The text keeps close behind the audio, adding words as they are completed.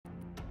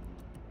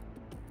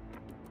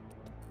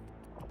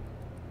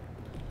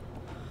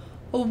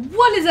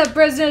What is up,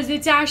 Brisbane?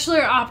 It's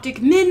Ashley Optic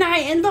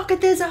MiDNiTE, and look at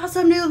this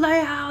awesome new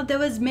layout that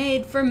was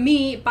made for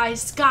me by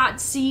Scott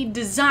C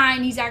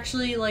Design. He's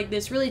actually like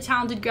this really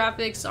talented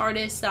graphics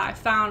artist that I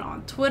found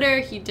on Twitter.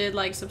 He did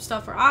like some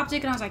stuff for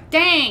Optic, and I was like,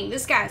 dang,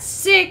 this guy's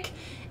sick.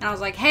 And I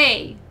was like,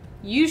 hey,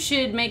 you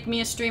should make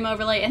me a stream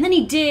overlay. And then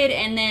he did,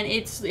 and then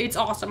it's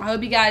awesome. I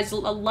hope you guys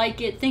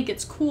like it, think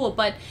it's cool.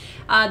 But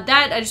I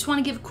just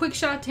want to give a quick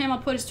shout out to him. I'll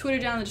put his Twitter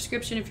down in the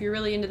description if you're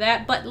really into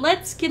that. But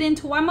let's get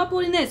into why I'm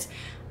uploading this.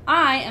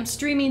 I am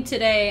streaming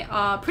today,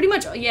 pretty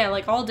much, yeah,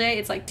 like all day.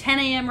 It's like 10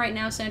 a.m. right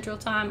now, Central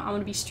Time. I'm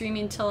going to be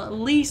streaming till at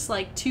least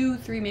like 2,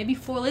 3, maybe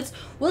 4.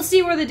 We'll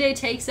see where the day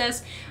takes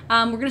us.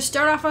 We're going to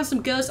start off on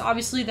some Ghosts.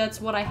 Obviously, that's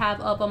what I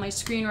have up on my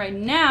screen right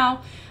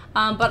now.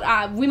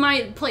 But we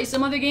might play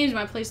some other games. We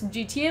might play some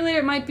GTA later.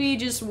 It might be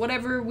just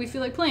whatever we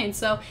feel like playing.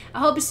 So I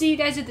hope to see you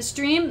guys at the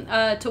stream.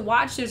 To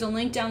watch, there's a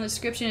link down in the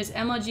description. It's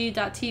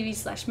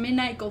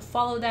mlg.tv/MiDNiTE. Go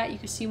follow that. You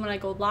can see when I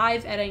go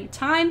live at any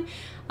time.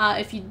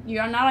 If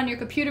you're not on your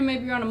computer,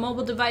 maybe you're on a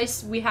mobile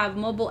device, we have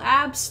mobile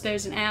apps.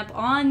 There's an app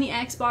on the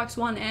Xbox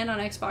One and on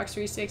Xbox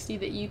 360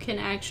 that you can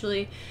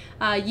actually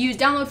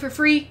download for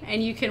free,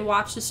 and you can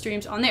watch the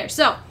streams on there.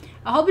 So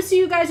I hope to see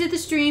you guys at the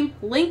stream.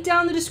 Link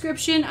down in the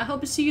description. I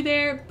hope to see you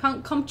there.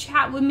 Come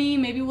chat with me.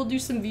 Maybe we'll do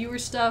some viewer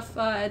stuff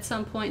at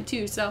some point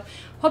too. So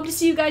hope to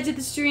see you guys at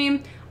the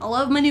stream. I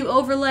love my new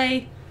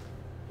overlay.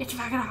 It's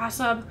fucking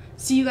awesome.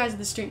 See you guys at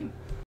the stream.